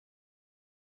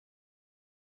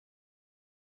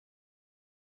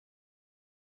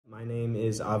My name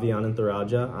is Avi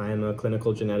Anantharajah. I am a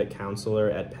clinical genetic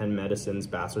counselor at Penn Medicine's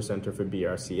Vassar Center for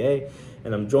BRCA,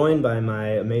 and I'm joined by my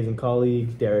amazing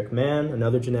colleague, Derek Mann,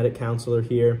 another genetic counselor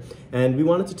here, and we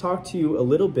wanted to talk to you a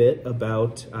little bit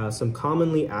about some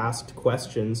commonly asked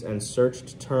questions and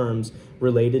searched terms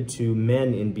related to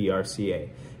men in BRCA,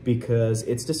 because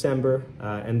it's December,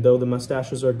 and though the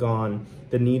mustaches are gone,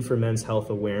 the need for men's health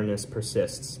awareness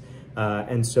persists.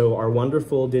 And so our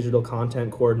wonderful digital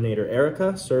content coordinator,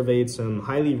 Erica, surveyed some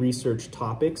highly researched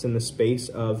topics in the space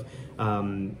of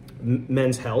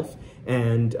men's health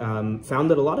and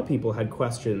found that a lot of people had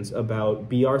questions about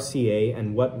BRCA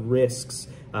and what risks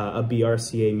a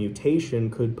BRCA mutation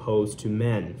could pose to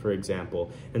men, for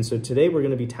example. And so today we're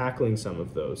going to be tackling some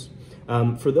of those.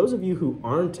 For those of you who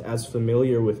aren't as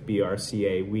familiar with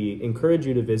BRCA, we encourage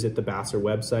you to visit the Vassar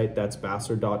website. That's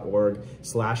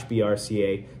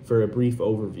vassar.org/BRCA for a brief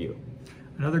overview.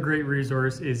 Another great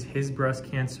resource is His Breast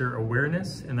Cancer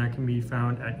Awareness, and that can be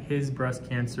found at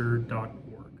hisbreastcancer.org.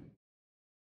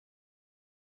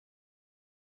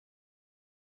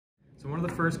 So one of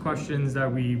the first questions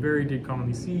that we did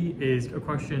commonly see is a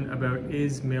question about,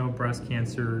 is male breast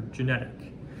cancer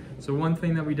genetic? So one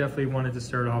thing that we definitely wanted to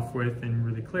start off with and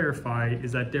really clarify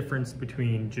is that difference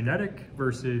between genetic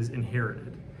versus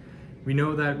inherited. We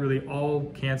know that really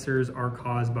all cancers are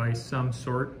caused by some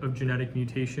sort of genetic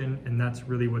mutation, and that's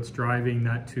really what's driving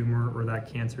that tumor or that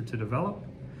cancer to develop.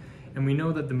 And we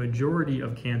know that the majority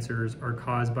of cancers are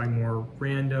caused by more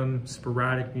random,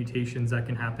 sporadic mutations that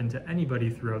can happen to anybody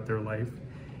throughout their life,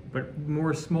 but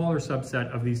more smaller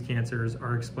subset of these cancers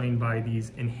are explained by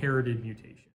these inherited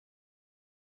mutations.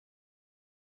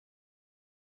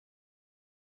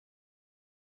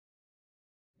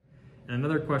 And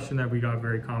another question that we got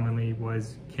very commonly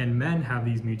was, can men have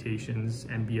these mutations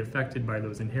and be affected by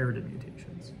those inherited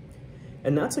mutations?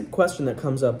 And that's a question that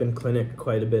comes up in clinic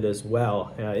quite a bit as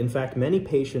well. In fact, many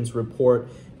patients report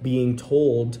being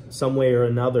told some way or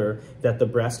another that the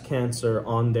breast cancer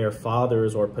on their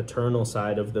father's or paternal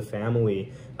side of the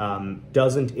family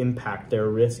doesn't impact their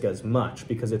risk as much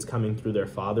because it's coming through their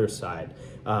father's side.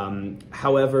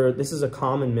 However, this is a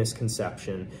common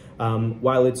misconception.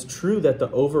 While it's true that the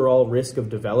overall risk of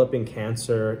developing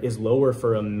cancer is lower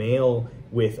for a male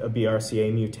with a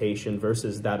BRCA mutation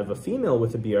versus that of a female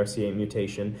with a BRCA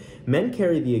mutation, men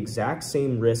carry the exact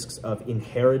same risks of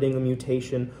inheriting a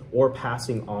mutation or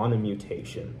passing on a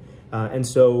mutation. And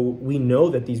so we know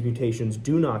that these mutations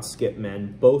do not skip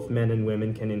men. Both men and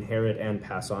women can inherit and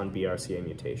pass on BRCA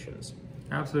mutations.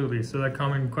 Absolutely. So that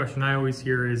common question I always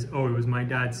hear is, oh, it was my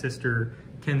dad's sister.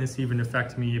 Can this even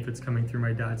affect me if it's coming through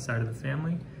my dad's side of the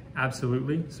family?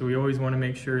 Absolutely. So we always want to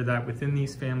make sure that within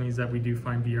these families that we do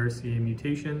find BRCA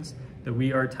mutations, that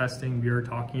we are testing, we are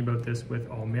talking about this with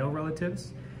all male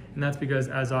relatives. And that's because,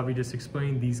 as Avi just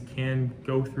explained, these can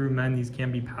go through men, these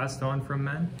can be passed on from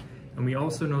men. And we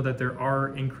also know that there are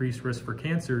increased risks for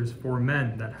cancers for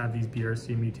men that have these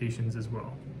BRCA mutations as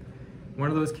well. One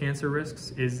of those cancer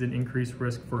risks is an increased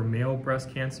risk for male breast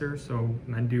cancer. So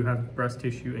men do have breast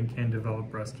tissue and can develop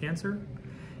breast cancer.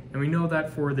 And we know that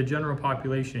for the general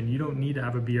population, you don't need to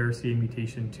have a BRCA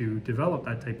mutation to develop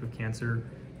that type of cancer.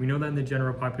 We know that in the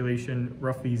general population,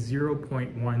 roughly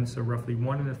 0.1, so roughly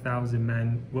 1 in 1,000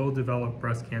 men will develop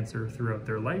breast cancer throughout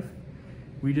their life.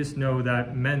 We just know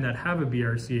that men that have a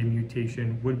BRCA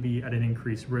mutation would be at an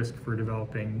increased risk for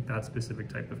developing that specific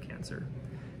type of cancer.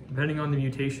 Depending on the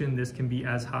mutation, this can be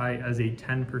as high as a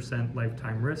 10%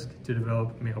 lifetime risk to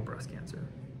develop male breast cancer.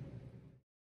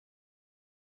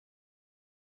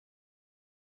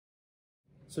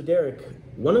 So Derek,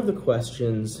 one of the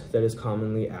questions that is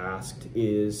commonly asked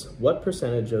is, what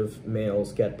percentage of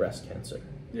males get breast cancer?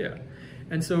 Yeah,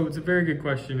 and so it's a very good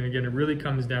question. And again, it really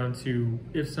comes down to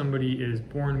if somebody is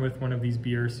born with one of these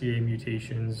BRCA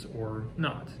mutations or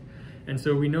not. And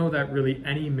so we know that really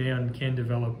any man can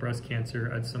develop breast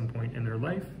cancer at some point in their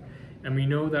life. And we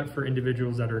know that for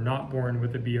individuals that are not born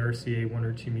with a BRCA 1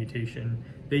 or 2 mutation,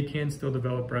 they can still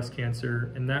develop breast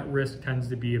cancer, and that risk tends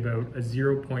to be about a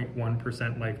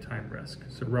 0.1% lifetime risk.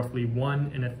 So roughly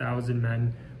 1 in 1,000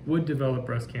 men would develop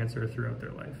breast cancer throughout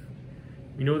their life.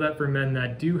 We know that for men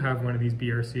that do have one of these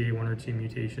BRCA 1 or 2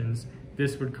 mutations,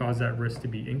 this would cause that risk to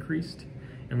be increased.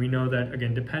 And we know that,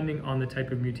 again, depending on the type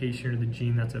of mutation or the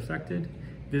gene that's affected,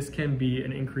 this can be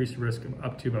an increased risk of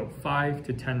up to about 5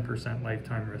 to 10%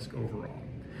 lifetime risk overall.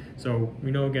 So we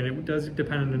know, again, it does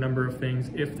depend on a number of things.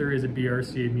 If there is a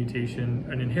BRCA mutation,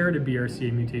 an inherited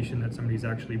BRCA mutation that somebody's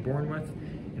actually born with,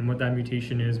 and what that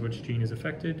mutation is, which gene is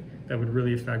affected, that would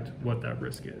really affect what that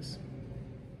risk is.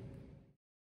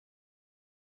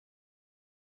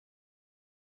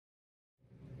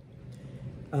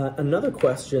 Another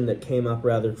question that came up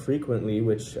rather frequently,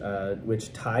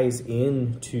 which ties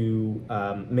into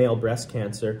male breast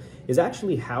cancer, is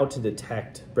actually how to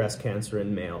detect breast cancer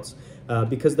in males.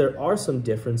 Because there are some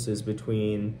differences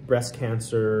between breast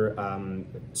cancer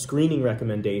screening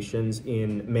recommendations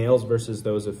in males versus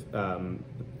those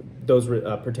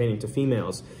pertaining to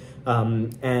females.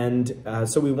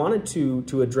 So we wanted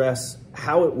to address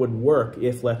how it would work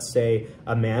if, let's say,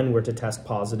 a man were to test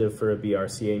positive for a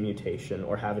BRCA mutation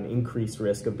or have an increased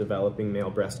risk of developing male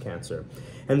breast cancer.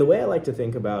 And the way I like to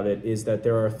think about it is that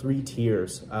there are 3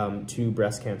 tiers to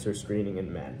breast cancer screening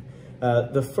in men.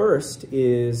 The first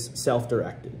is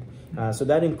self-directed. So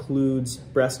that includes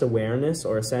breast awareness,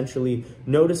 or essentially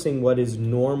noticing what is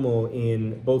normal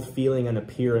in both feeling and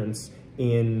appearance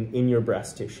in your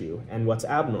breast tissue and what's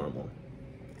abnormal.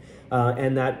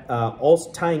 And that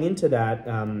also tying into that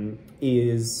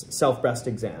is self-breast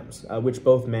exams, which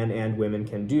both men and women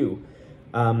can do.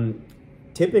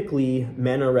 Typically,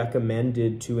 men are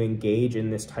recommended to engage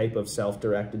in this type of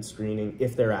self-directed screening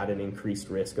if they're at an increased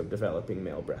risk of developing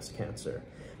male breast cancer.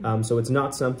 So it's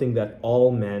not something that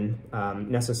all men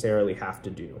necessarily have to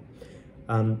do.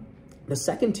 The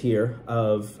second tier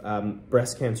of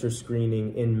breast cancer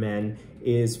screening in men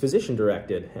is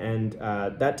physician-directed, and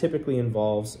that typically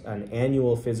involves an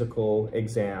annual physical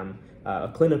exam, a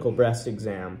clinical breast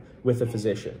exam with a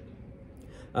physician.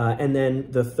 And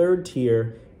then the third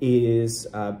tier is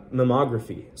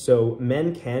mammography. So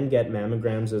men can get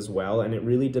mammograms as well, and it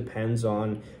really depends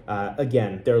on,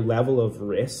 again, their level of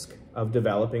risk of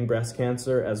developing breast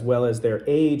cancer, as well as their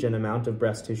age and amount of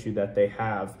breast tissue that they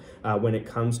have when it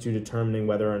comes to determining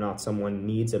whether or not someone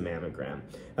needs a mammogram.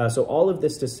 So all of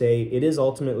this to say, it is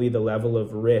ultimately the level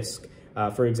of risk,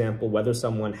 for example, whether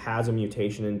someone has a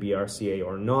mutation in BRCA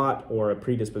or not, or a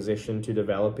predisposition to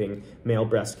developing male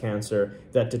breast cancer,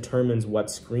 that determines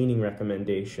what screening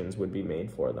recommendations would be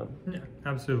made for them. Yeah,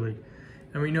 absolutely.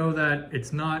 And we know that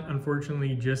it's not,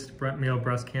 unfortunately, just male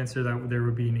breast cancer that there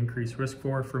would be an increased risk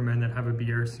for men that have a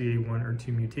BRCA1 or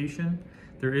 2 mutation.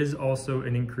 There is also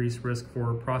an increased risk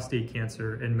for prostate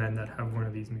cancer in men that have one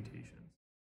of these mutations.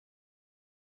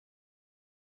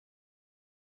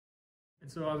 And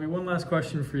so, Avi, one last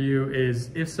question for you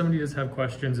is, if somebody does have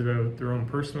questions about their own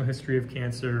personal history of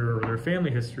cancer or their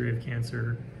family history of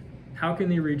cancer, how can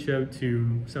they reach out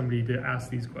to somebody to ask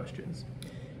these questions?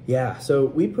 Yeah, so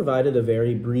we provided a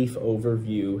very brief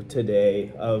overview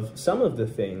today of some of the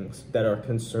things that are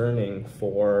concerning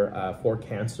for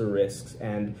cancer risks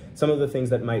and some of the things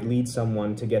that might lead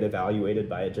someone to get evaluated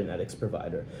by a genetics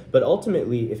provider. But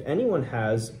ultimately, if anyone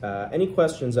has any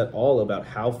questions at all about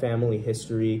how family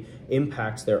history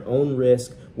impacts their own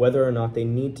risk, whether or not they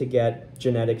need to get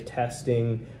genetic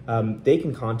testing, they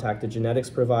can contact a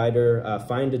genetics provider.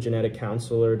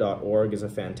 Findageneticcounselor.org is a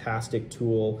fantastic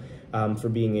tool for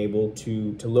being able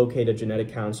to locate a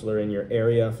genetic counselor in your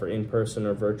area for in-person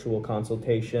or virtual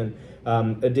consultation.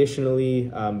 Additionally,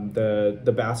 the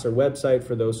BASR website,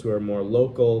 for those who are more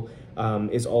local,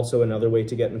 is also another way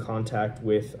to get in contact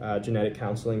with genetic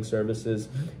counseling services.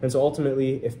 And so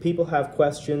ultimately, if people have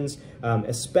questions,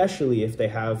 especially if they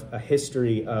have a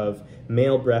history of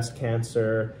male breast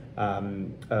cancer,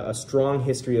 a strong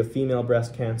history of female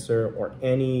breast cancer, or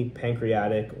any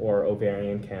pancreatic or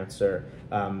ovarian cancer,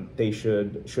 they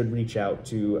should reach out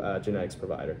to a genetics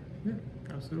provider. Yeah,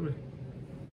 absolutely.